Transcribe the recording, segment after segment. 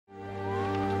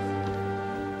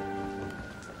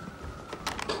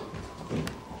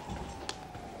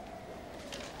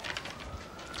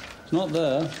It's not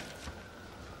there.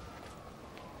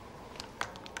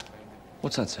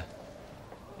 What's that, sir?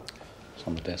 It's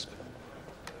on the desk.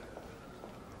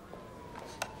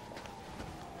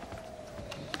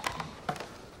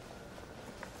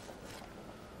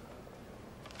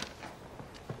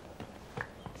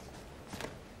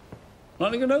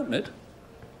 Not going to open it?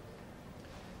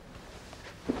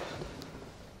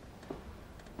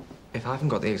 If I haven't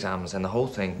got the exams, then the whole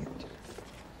thing...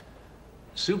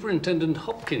 Superintendent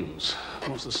Hopkins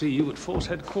wants to see you at Force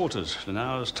Headquarters in an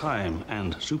hour's time.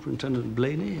 And Superintendent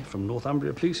Blaney from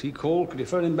Northumbria Police, he called. Could you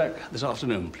phone him back this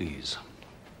afternoon, please?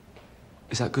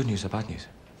 Is that good news or bad news?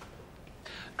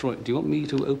 Troy, do you want me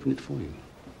to open it for you?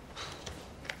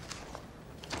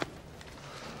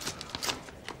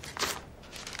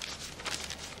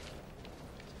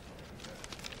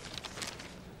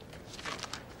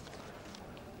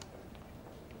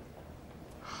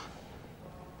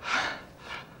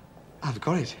 I've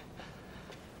got it.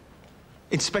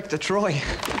 Inspector Troy.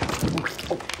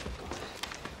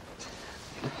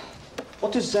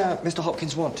 What does Mr.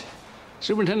 Hopkins want?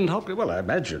 Superintendent Hopkins, well, I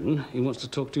imagine he wants to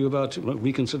talk to you about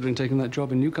reconsidering taking that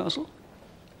job in Newcastle.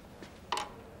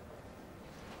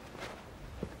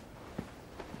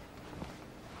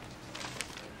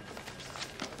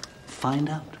 Find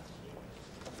out.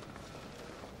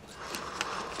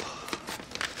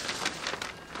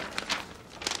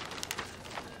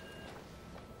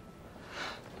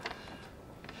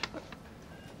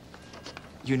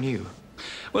 You knew?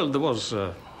 Well, there was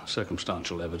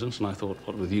circumstantial evidence, and I thought,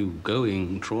 what with you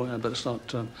going, Troy, I'd better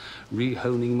start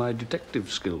re-honing my detective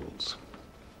skills.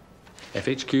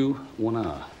 FHQ, 1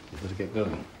 hour. You'd better get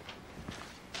going.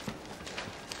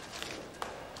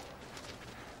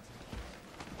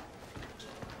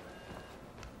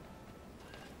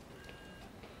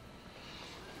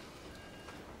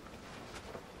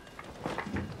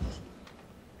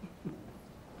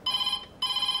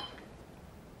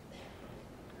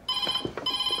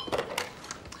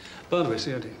 Barnaby,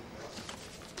 COD.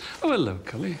 Oh, hello,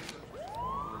 Cully.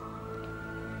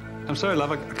 I'm sorry,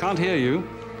 love, I can't hear you.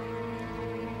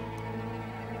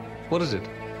 What is it?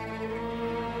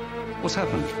 What's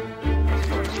happened?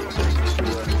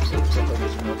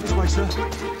 This way, sir.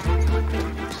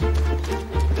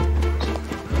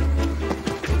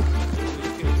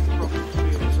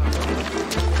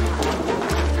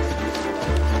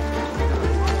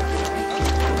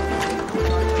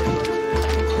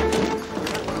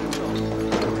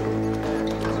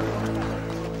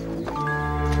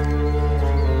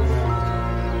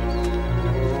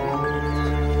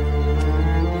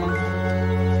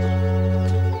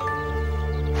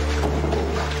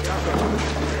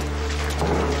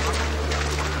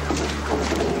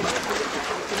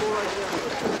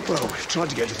 Tried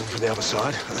to get you them from the other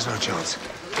side, but there's no chance.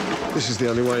 This is the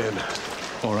only way in.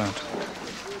 Or out.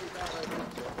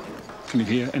 Can you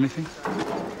hear anything?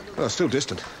 Oh, still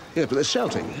distant. Yeah, but they're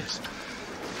shouting. Yes.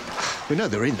 We know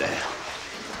they're in there.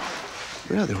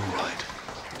 We know they're all right.